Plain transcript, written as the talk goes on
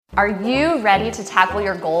Are you ready to tackle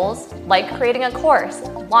your goals, like creating a course,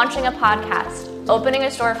 launching a podcast, opening a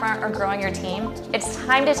storefront, or growing your team? It's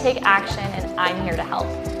time to take action, and I'm here to help.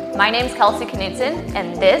 My name's Kelsey Knudsen,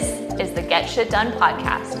 and this is the Get Shit Done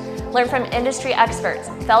podcast. Learn from industry experts,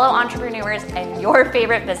 fellow entrepreneurs, and your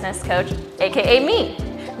favorite business coach, aka me.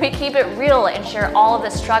 We keep it real and share all of the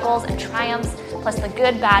struggles and triumphs, plus the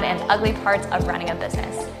good, bad, and ugly parts of running a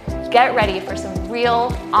business. Get ready for some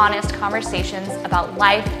real, honest conversations about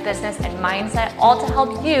life, business, and mindset, all to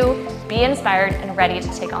help you be inspired and ready to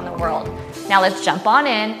take on the world. Now let's jump on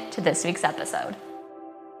in to this week's episode.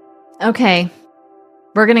 Okay,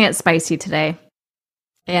 we're going to get spicy today.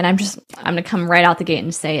 And I'm going to come right out the gate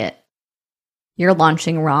and say it. You're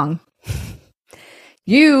launching wrong.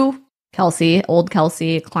 You, Kelsey, old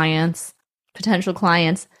Kelsey, clients, potential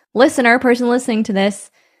clients, listener, person listening to this,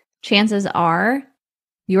 chances are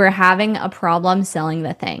you are having a problem selling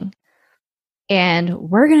the thing. And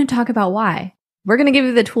we're going to talk about why. We're going to give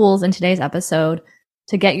you the tools in today's episode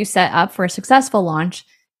to get you set up for a successful launch.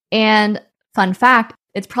 And fun fact,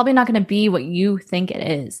 it's probably not going to be what you think it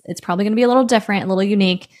is. It's probably going to be a little different, a little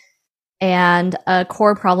unique, and a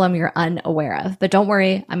core problem you're unaware of. But don't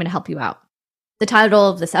worry, I'm going to help you out. The title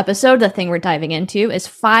of this episode, the thing we're diving into, is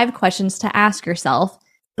 5 questions to ask yourself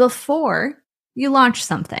before you launch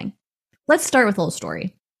something. Let's start with a little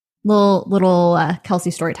story. Little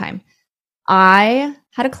Kelsey story time. I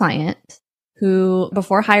had a client who,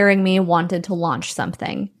 before hiring me, wanted to launch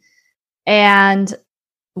something. And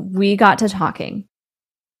we got to talking.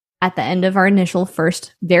 At the end of our initial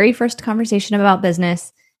very first conversation about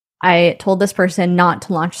business, I told this person not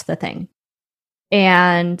to launch the thing.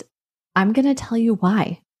 And I'm going to tell you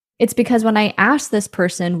why. It's because when I asked this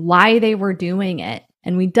person why they were doing it,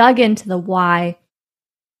 and we dug into the why,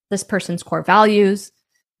 this person's core values,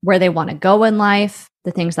 where they want to go in life, the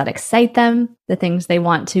things that excite them, the things they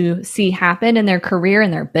want to see happen in their career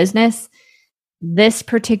and their business, this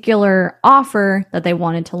particular offer that they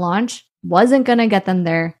wanted to launch wasn't going to get them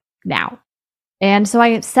there now. And so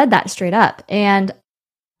I said that straight up. And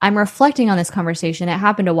I'm reflecting on this conversation. It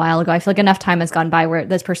happened a while ago. I feel like enough time has gone by where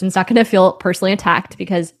this person's not going to feel personally attacked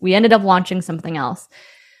because we ended up launching something else.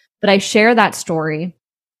 But I share that story.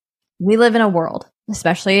 We live in a world,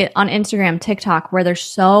 especially on Instagram, TikTok, where there's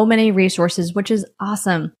so many resources, which is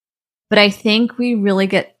awesome. But I think we really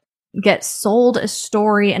get sold a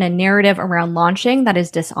story and a narrative around launching that is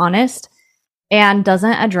dishonest and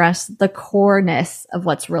doesn't address the coreness of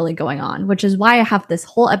what's really going on, which is why I have this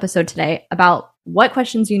whole episode today about what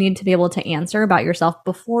questions you need to be able to answer about yourself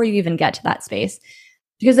before you even get to that space.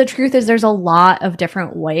 Because the truth is there's a lot of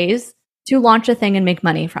different ways to launch a thing and make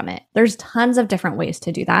money from it. There's tons of different ways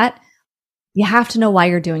to do that. You have to know why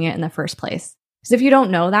you're doing it in the first place. Because if you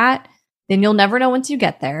don't know that, then you'll never know once you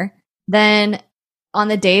get there. Then on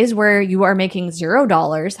the days where you are making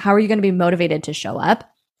 $0, how are you going to be motivated to show up?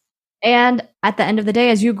 And at the end of the day,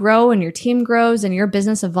 as you grow and your team grows and your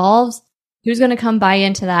business evolves, who's going to come buy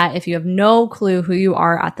into that if you have no clue who you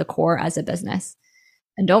are at the core as a business?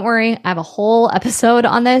 And don't worry, I have a whole episode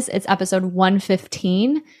on this. It's episode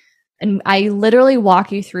 115. And I literally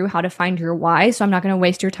walk you through how to find your why. So I'm not going to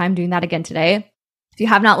waste your time doing that again today. If you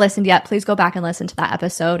have not listened yet, please go back and listen to that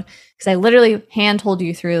episode because I literally hand told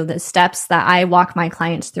you through the steps that I walk my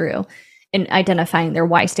clients through in identifying their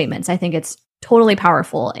why statements. I think it's totally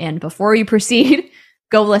powerful. And before you proceed,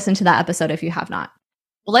 go listen to that episode if you have not.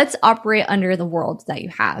 Let's operate under the world that you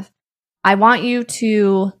have. I want you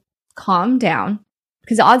to calm down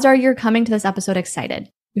because the odds are you're coming to this episode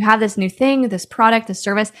excited. You have this new thing, this product, this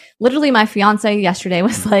service. Literally, my fiance yesterday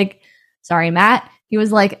was like, sorry, Matt. He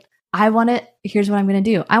was like, here's what I'm going to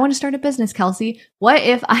do. I want to start a business, Kelsey. What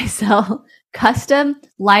if I sell custom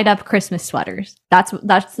light up Christmas sweaters? That's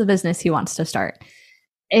the business he wants to start.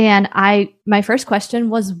 And my first question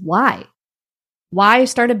was why? Why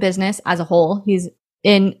start a business as a whole? He's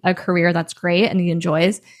in a career that's great and he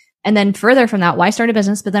enjoys. And then further from that, why start a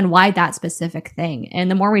business? But then why that specific thing? And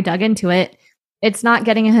the more we dug into it, it's not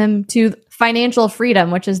getting him to financial freedom,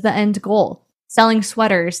 which is the end goal. Selling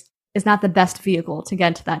sweaters is not the best vehicle to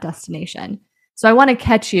get to that destination. So I want to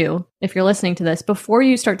catch you, if you're listening to this, before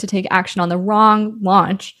you start to take action on the wrong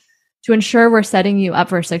launch to ensure we're setting you up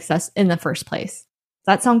for success in the first place. Does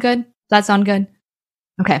that sound good? Does that sound good?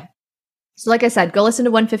 Okay. So like I said, go listen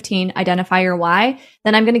to 115, identify your why.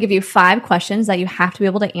 Then I'm going to give you 5 questions that you have to be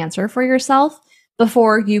able to answer for yourself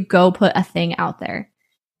before you go put a thing out there.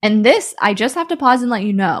 And this, I just have to pause and let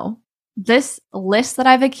you know, this list that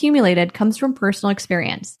I've accumulated comes from personal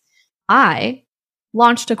experience. I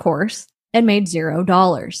launched a course and made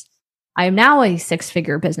 $0. I am now a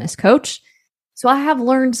 6-figure business coach, so I have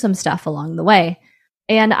learned some stuff along the way.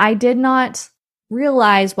 And I did not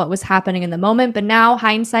realize what was happening in the moment. But now,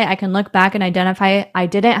 hindsight, I can look back and identify I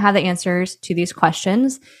didn't have the answers to these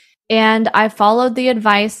questions. And I followed the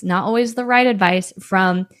advice, not always the right advice,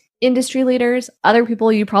 from industry leaders, other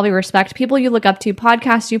people you probably respect, people you look up to,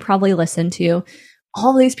 podcasts you probably listen to.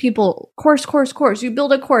 All these people, course. You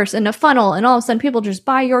build a course and a funnel, and all of a sudden people just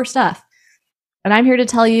buy your stuff. And I'm here to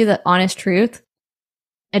tell you the honest truth.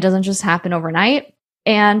 It doesn't just happen overnight.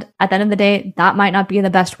 And at the end of the day, that might not be the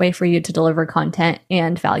best way for you to deliver content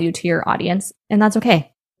and value to your audience. And that's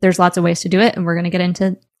okay. There's lots of ways to do it, and we're going to get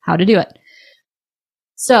into how to do it.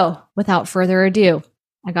 So without further ado,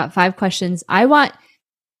 I got 5 questions.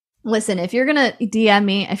 Listen, if you're going to DM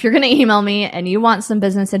me, if you're going to email me and you want some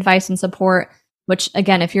business advice and support, which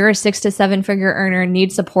again, if you're a 6 to 7 figure earner,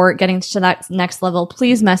 need support getting to that next level,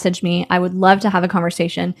 please message me. I would love to have a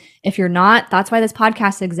conversation. If you're not, that's why this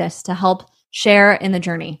podcast exists, to help share in the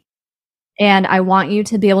journey. And I want you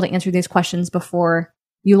to be able to answer these questions before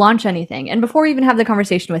you launch anything and before you even have the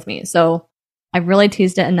conversation with me. So I've really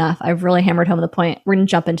teased it enough. I've really hammered home the point. We're going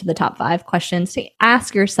to jump into the top 5 questions to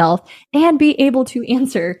ask yourself and be able to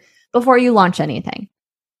answer before you launch anything.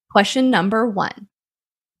 Question number 1.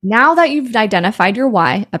 Now that you've identified your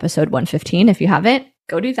why, episode 115, if you haven't,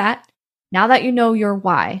 go do that. Now that you know your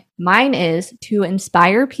why, mine is to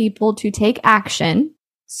inspire people to take action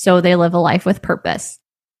so they live a life with purpose.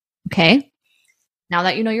 Okay? Now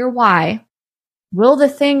that you know your why, will the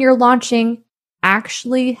thing you're launching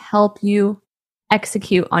actually help you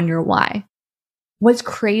execute on your why? What's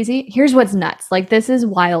crazy? Here's what's nuts. Like, this is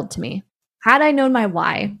wild to me. Had I known my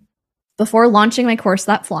why before launching my course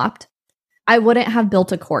that flopped, I wouldn't have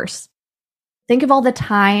built a course. Think of all the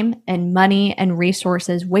time and money and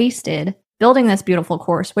resources wasted building this beautiful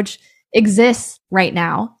course, which exists right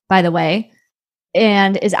now, by the way,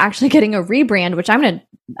 and is actually getting a rebrand, which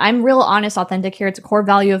I'm real honest, authentic here. It's a core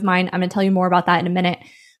value of mine. I'm going to tell you more about that in a minute.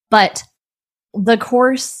 But the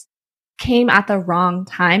course came at the wrong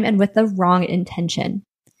time and with the wrong intention.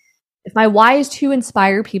 If my why is to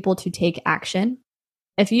inspire people to take action,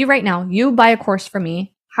 if you right now, you buy a course from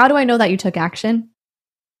me, how do I know that you took action?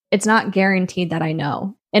 It's not guaranteed that I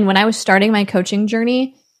know. And when I was starting my coaching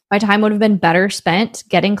journey, my time would have been better spent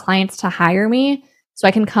getting clients to hire me so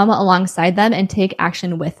I can come alongside them and take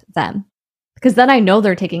action with them. Because then I know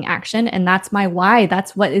they're taking action, and that's my why.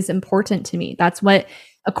 That's what is important to me. That's what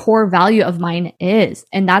a core value of mine is.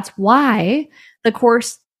 And that's why the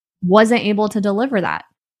course wasn't able to deliver that.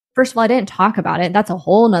 First of all, I didn't talk about it. That's a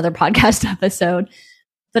whole nother podcast episode.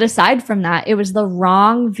 But aside from that, it was the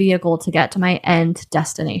wrong vehicle to get to my end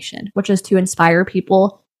destination, which is to inspire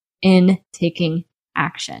people in taking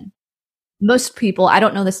action. Most people, I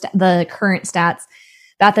don't know the current stats,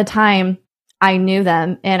 but at the time I knew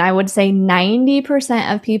them, and I would say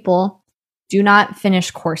 90% of people do not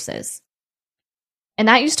finish courses. And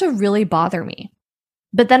that used to really bother me.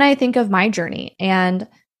 But then I think of my journey, and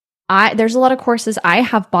there's a lot of courses I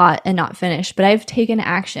have bought and not finished, but I've taken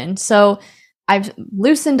action. So I've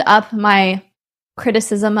loosened up my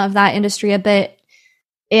criticism of that industry a bit.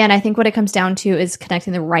 And I think what it comes down to is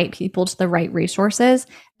connecting the right people to the right resources.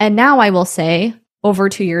 And now I will say, over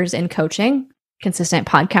 2 years in coaching, consistent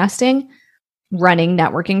podcasting, running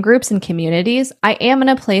networking groups and communities, I am in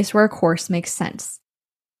a place where a course makes sense.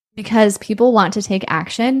 Because people want to take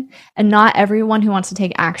action, and not everyone who wants to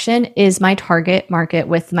take action is my target market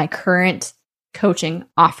with my current coaching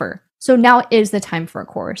offer. So now is the time for a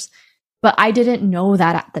course. But I didn't know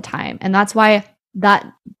that at the time. And that's why that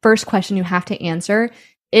first question you have to answer,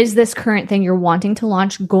 is this current thing you're wanting to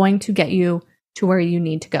launch going to get you to where you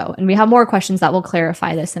need to go? And we have more questions that will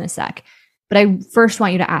clarify this in a sec. But I first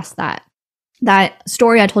want you to ask that. That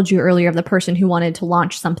story I told you earlier of the person who wanted to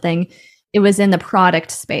launch something, it was in the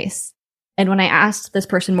product space. And when I asked this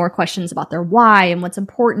person more questions about their why and what's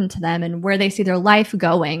important to them and where they see their life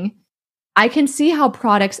going, I can see how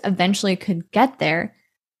products eventually could get there.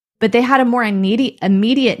 But they had a more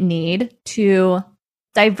immediate need to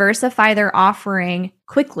diversify their offering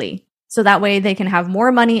quickly. So that way they can have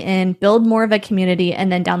more money in, build more of a community,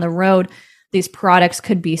 and then down the road, these products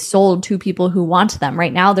could be sold to people who want them.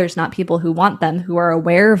 Right now, there's not people who want them who are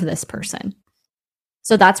aware of this person.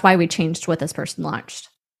 So that's why we changed what this person launched.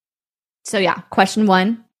 So yeah, question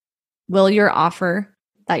 1, will your offer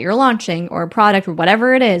that you're launching or a product or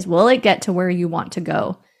whatever it is, will it get to where you want to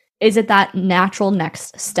go? Is it that natural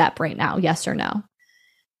next step right now? Yes or no?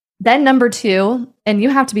 Then number 2, and you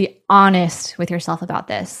have to be honest with yourself about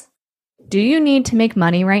this. Do you need to make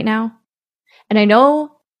money right now? And I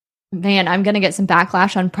know, man, I'm going to get some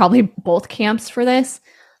backlash on probably both camps for this.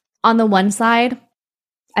 On the one side,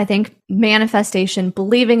 I think manifestation,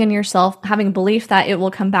 believing in yourself, having belief that it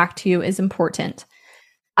will come back to you is important.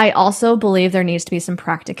 I also believe there needs to be some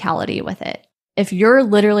practicality with it. If you're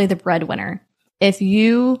literally the breadwinner, if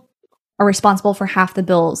you are responsible for half the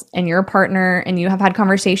bills and you're a partner and you have had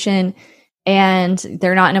conversation and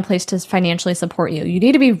they're not in a place to financially support you, you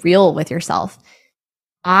need to be real with yourself.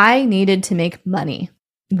 I needed to make money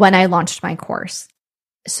when I launched my course.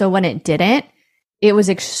 So when it didn't, it was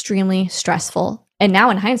extremely stressful. And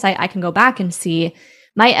now in hindsight, I can go back and see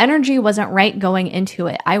my energy wasn't right going into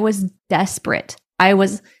it. I was desperate. I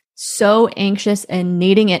was so anxious and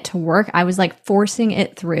needing it to work. I was like forcing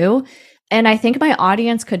it through. And I think my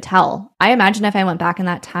audience could tell. I imagine if I went back in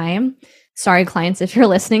that time, sorry, clients, if you're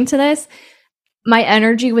listening to this, my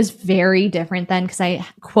energy was very different then because I,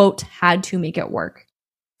 quote, had to make it work.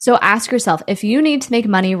 So ask yourself, if you need to make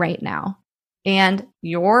money right now and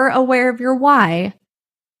you're aware of your why,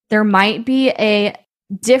 there might be a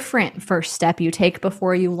different first step you take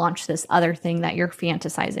before you launch this other thing that you're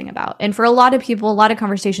fantasizing about. And for a lot of people, a lot of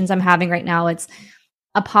conversations I'm having right now, it's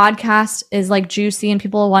a podcast is like juicy and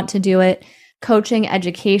people want to do it. Coaching,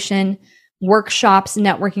 education, workshops,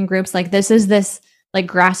 networking groups, like this like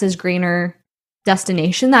grass is greener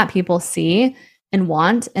destination that people see and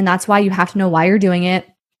want. And that's why you have to know why you're doing it.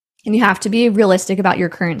 And you have to be realistic about your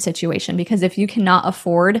current situation, because if you cannot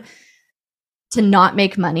afford to not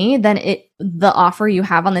make money, then the offer you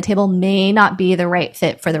have on the table may not be the right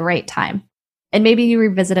fit for the right time. And maybe you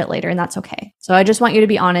revisit it later, and that's okay. So I just want you to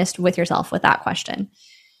be honest with yourself with that question.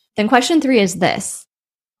 Then question 3 is this: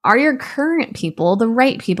 are your current people the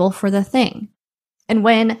right people for the thing? And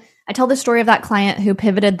when I tell the story of that client who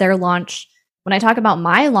pivoted their launch, when I talk about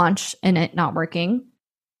my launch and it not working,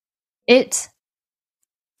 it's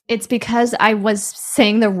because I was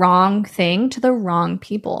saying the wrong thing to the wrong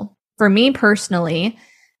people. For me personally,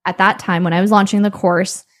 at that time when I was launching the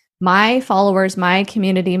course, my followers, my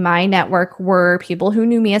community, my network were people who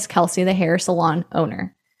knew me as Kelsey, the hair salon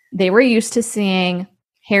owner. They were used to seeing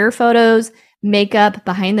hair photos, makeup,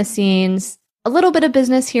 behind the scenes, a little bit of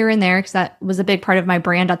business here and there, because that was a big part of my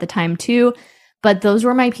brand at the time too. But those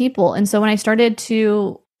were my people. And so when I started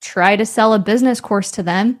to try to sell a business course to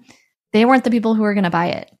them, they weren't the people who were going to buy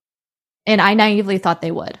it. And I naively thought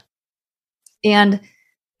they would. And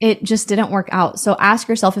it just didn't work out. So ask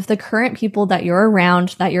yourself, if the current people that you're around,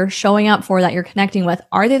 that you're showing up for, that you're connecting with,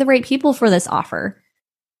 are they the right people for this offer?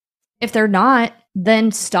 If they're not,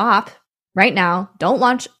 then stop right now. Don't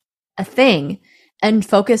launch a thing and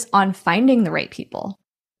focus on finding the right people.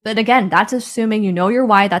 But again, that's assuming you know your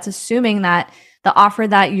why. That's assuming that the offer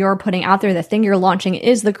that you're putting out there, the thing you're launching,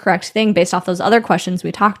 is the correct thing based off those other questions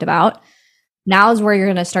we talked about. Now is where you're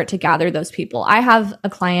going to start to gather those people. I have a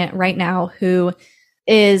client right now who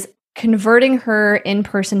is converting her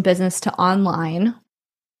in-person business to online.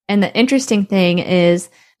 And the interesting thing is,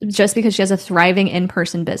 just because she has a thriving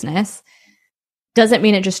in-person business doesn't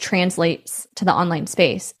mean it just translates to the online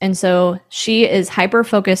space. And so she is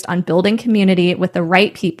hyper-focused on building community with the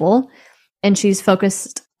right people, and she's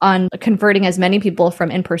focused on converting as many people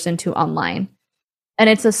from in-person to online. And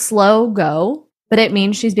it's a slow go, but it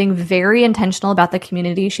means she's being very intentional about the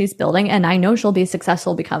community she's building, and I know she'll be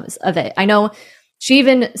successful because of it. I know she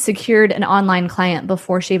even secured an online client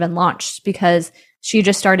before she even launched, because she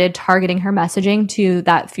just started targeting her messaging to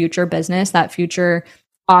that future business, that future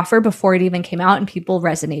offer before it even came out, and people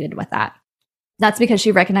resonated with that. That's because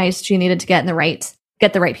she recognized she needed to get the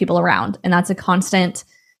right people around. And that's a constant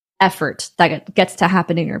effort that gets to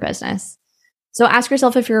happen in your business. So ask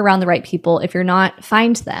yourself if you're around the right people. If you're not,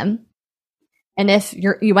 find them. And if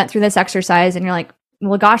you went through this exercise and you're like,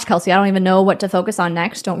 well, gosh, Kelsey, I don't even know what to focus on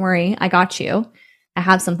next. Don't worry. I got you. I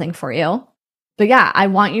have something for you. But yeah, I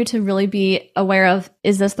want you to really be aware of,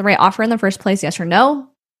 is this the right offer in the first place? Yes or no?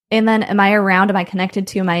 And then am I around? Am I connected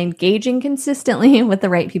to? Am I engaging consistently with the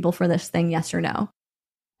right people for this thing? Yes or no?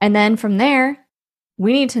 And then from there,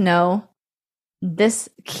 we need to know this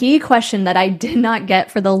key question that I did not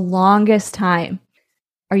get for the longest time.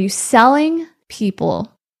 Are you selling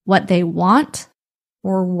people what they want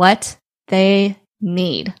or what they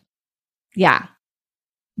need? Yeah.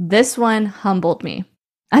 This one humbled me.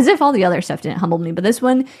 As if all the other stuff didn't humble me, but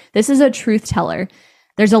this is a truth teller.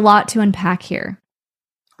 There's a lot to unpack here.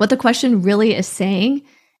 What the question really is saying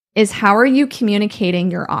is, how are you communicating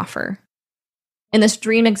your offer? In this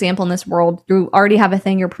dream example, in this world, you already have a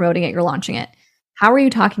thing, you're promoting it, you're launching it. How are you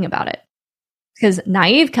talking about it? Because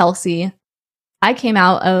naive Kelsey, I came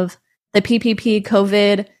out of the PPP,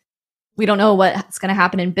 COVID, we don't know what's going to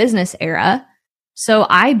happen in business era. So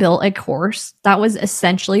I built a course that was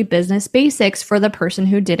essentially business basics for the person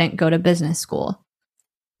who didn't go to business school.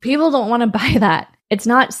 People don't want to buy that. It's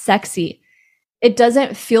not sexy. It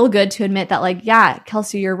doesn't feel good to admit that, like, yeah,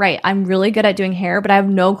 Kelsey, you're right. I'm really good at doing hair, but I have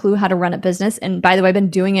no clue how to run a business. And by the way, I've been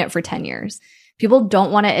doing it for 10 years. People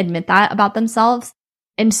don't want to admit that about themselves.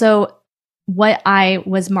 And so what I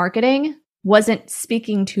was marketing wasn't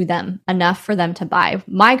speaking to them enough for them to buy.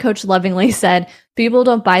 My coach lovingly said, people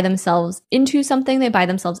don't buy themselves into something, they buy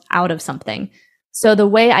themselves out of something. So the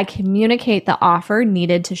way I communicate the offer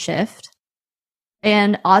needed to shift.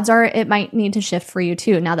 And odds are it might need to shift for you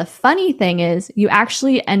too. Now, the funny thing is you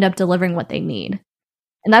actually end up delivering what they need.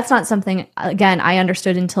 And that's not something, again, I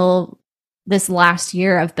understood until this last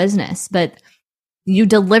year of business, but you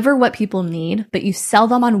deliver what people need, but you sell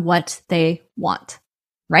them on what they want,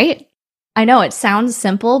 right? I know it sounds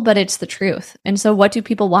simple, but it's the truth. And so what do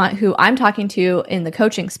people want who I'm talking to in the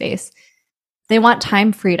coaching space? They want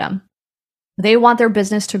time freedom. They want their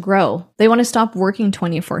business to grow. They want to stop working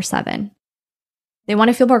 24/7. They want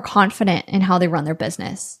to feel more confident in how they run their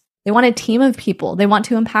business. They want a team of people. They want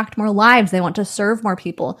to impact more lives. They want to serve more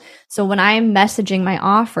people. So when I'm messaging my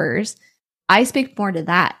offers, I speak more to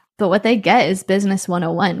that. But what they get is business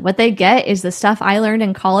 101. What they get is the stuff I learned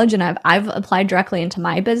in college and I've applied directly into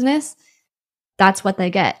my business. That's what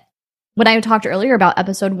they get. When I talked earlier about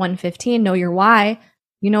episode 115, Know Your Why,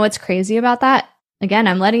 you know what's crazy about that? Again,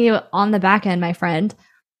 I'm letting you on the back end, my friend.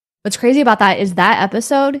 What's crazy about that is that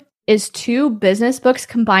episode is 2 business books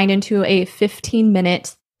combined into a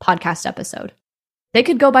 15-minute podcast episode. They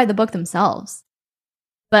could go buy the book themselves,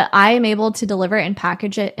 but I am able to deliver and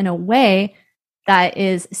package it in a way that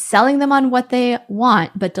is selling them on what they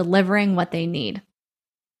want, but delivering what they need.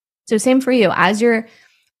 So same for you. As you're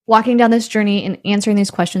walking down this journey and answering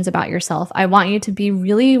these questions about yourself, I want you to be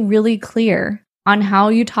really, really clear on how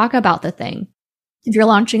you talk about the thing. If you're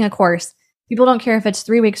launching a course, people don't care if it's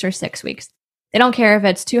 3 weeks or 6 weeks. They don't care if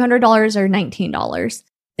it's $200 or $19.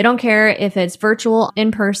 They don't care if it's virtual,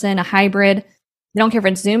 in person, a hybrid. They don't care if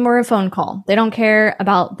it's Zoom or a phone call. They don't care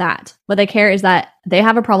about that. What they care is that they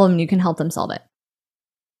have a problem and you can help them solve it.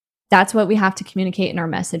 That's what we have to communicate in our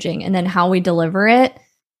messaging. And then how we deliver it,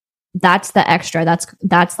 that's the extra.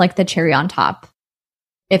 That's like the cherry on top.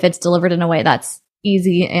 If it's delivered in a way that's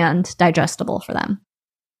easy and digestible for them.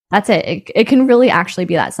 That's it. It can really actually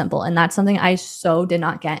be that simple. And that's something I so did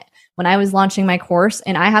not get when I was launching my course.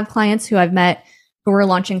 And I have clients who I've met who are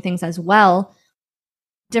launching things as well,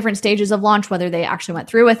 different stages of launch, whether they actually went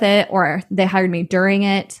through with it or they hired me during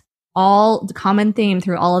it. All the common theme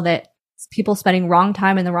through all of it is people spending wrong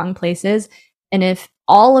time in the wrong places. And if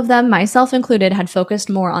all of them, myself included, had focused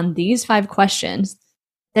more on these 5 questions,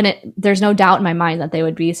 then there's no doubt in my mind that they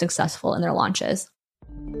would be successful in their launches.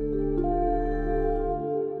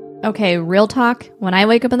 Okay, real talk. When I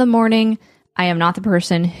wake up in the morning, I am not the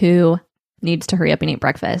person who needs to hurry up and eat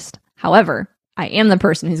breakfast. However, I am the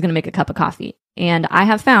person who's going to make a cup of coffee. And I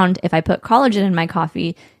have found if I put collagen in my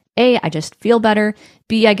coffee, A, I just feel better.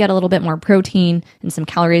 B, I get a little bit more protein and some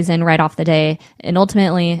calories in right off the day. And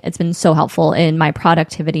ultimately, it's been so helpful in my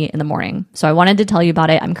productivity in the morning. So I wanted to tell you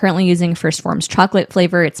about it. I'm currently using First Form's chocolate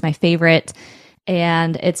flavor. It's my favorite.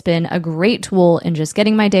 And it's been a great tool in just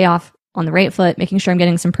getting my day off on the right foot, making sure I'm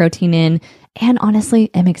getting some protein in. And honestly,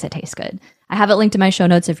 it makes it taste good. I have it linked in my show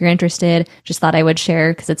notes if you're interested. Just thought I would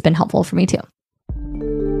share because it's been helpful for me too.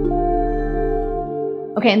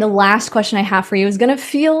 Okay, and the last question I have for you is going to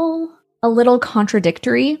feel a little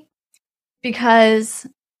contradictory because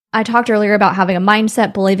I talked earlier about having a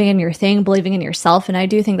mindset, believing in your thing, believing in yourself, and I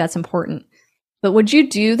do think that's important. But would you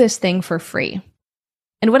do this thing for free?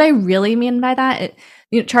 And what I really mean by that,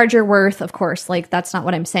 charge your worth, of course, like that's not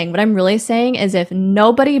what I'm saying. What I'm really saying is if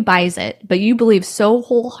nobody buys it, but you believe so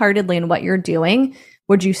wholeheartedly in what you're doing,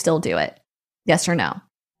 would you still do it? Yes or no?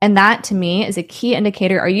 And that to me is a key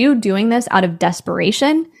indicator. Are you doing this out of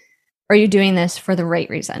desperation? Or are you doing this for the right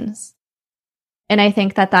reasons? And I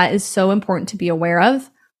think that is so important to be aware of.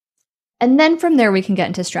 And then from there, we can get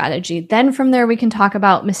into strategy. Then from there, we can talk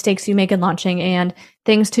about mistakes you make in launching and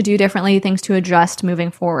things to do differently, things to adjust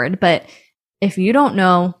moving forward. But if you don't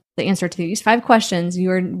know the answer to these 5 questions,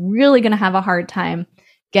 you're really going to have a hard time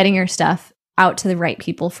getting your stuff out to the right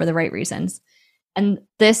people for the right reasons. And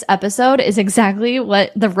this episode is exactly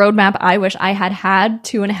what the roadmap I wish I had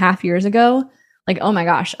 2.5 years ago. Like, oh my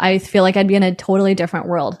gosh, I feel like I'd be in a totally different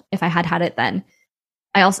world if I had it then.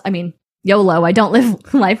 YOLO, I don't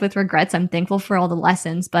live life with regrets. I'm thankful for all the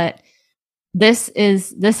lessons, but this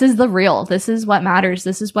is the real. This is what matters.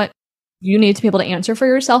 This is what you need to be able to answer for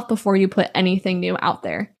yourself before you put anything new out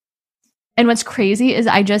there. And what's crazy is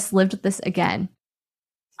I just lived this again.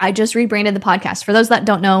 I just rebranded the podcast. For those that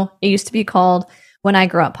don't know, it used to be called When I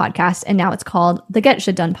Grow Up Podcast, and now it's called the Get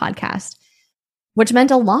Shit Done Podcast, which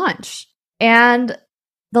meant a launch. And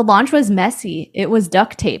the launch was messy. It was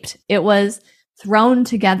duct taped. It was thrown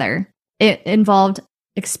together. It involved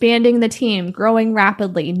expanding the team, growing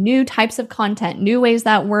rapidly, new types of content, new ways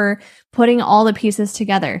that we're putting all the pieces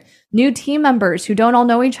together, new team members who don't all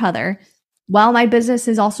know each other, while my business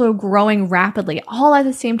is also growing rapidly, all at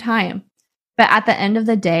the same time. But at the end of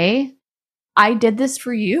the day, I did this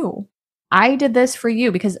for you. I did this for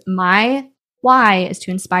you because my why is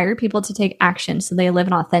to inspire people to take action so they live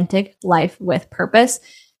an authentic life with purpose.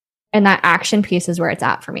 And that action piece is where it's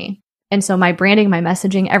at for me. And so my branding, my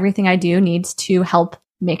messaging, everything I do needs to help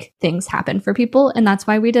make things happen for people. And that's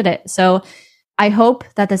why we did it. So I hope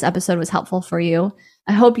that this episode was helpful for you.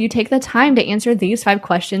 I hope you take the time to answer these 5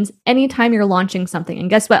 questions anytime you're launching something. And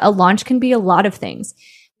guess what? A launch can be a lot of things.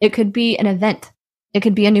 It could be an event. It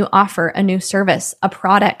could be a new offer, a new service, a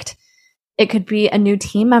product. It could be a new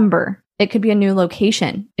team member. It could be a new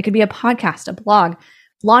location. It could be a podcast, a blog.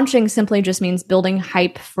 Launching simply just means building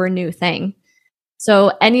hype for a new thing.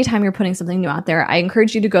 So anytime you're putting something new out there, I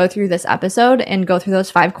encourage you to go through this episode and go through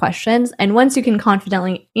those 5 questions. And once you can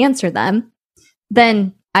confidently answer them,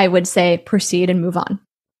 then I would say proceed and move on.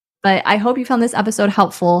 But I hope you found this episode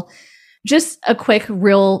helpful. Just a quick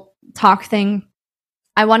real talk thing.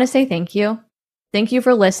 I want to say thank you. Thank you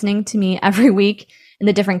for listening to me every week and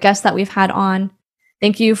the different guests that we've had on.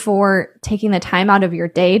 Thank you for taking the time out of your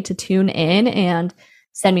day to tune in and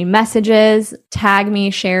send me messages, tag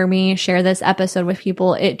me, share this episode with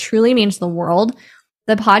people. It truly means the world.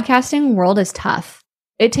 The podcasting world is tough.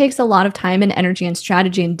 It takes a lot of time and energy and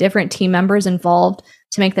strategy and different team members involved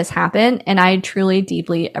to make this happen. And I truly,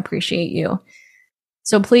 deeply appreciate you.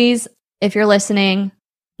 So please, if you're listening,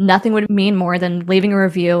 nothing would mean more than leaving a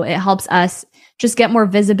review. It helps us just get more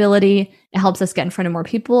visibility. It helps us get in front of more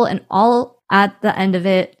people. And all at the end of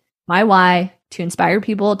it, my why, to inspire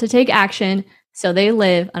people to take action so they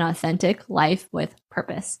live an authentic life with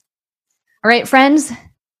purpose. All right, friends,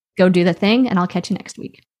 go do the thing, and I'll catch you next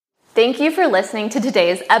week. Thank you for listening to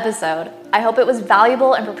today's episode. I hope it was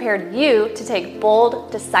valuable and prepared you to take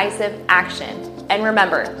bold, decisive action. And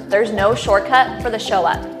remember, there's no shortcut for the show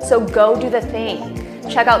up, so go do the thing.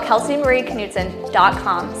 Check out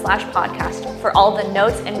kelseymarieknutson.com/podcast for all the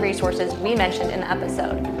notes and resources we mentioned in the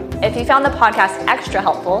episode. If you found the podcast extra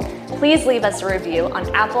helpful, please leave us a review on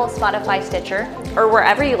Apple, Spotify, Stitcher, or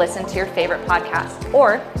wherever you listen to your favorite podcast,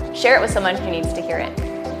 or share it with someone who needs to hear it.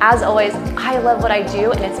 As always, I love what I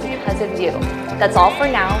do, and it's because of you. That's all for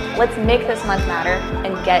now. Let's make this month matter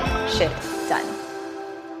and get shit done.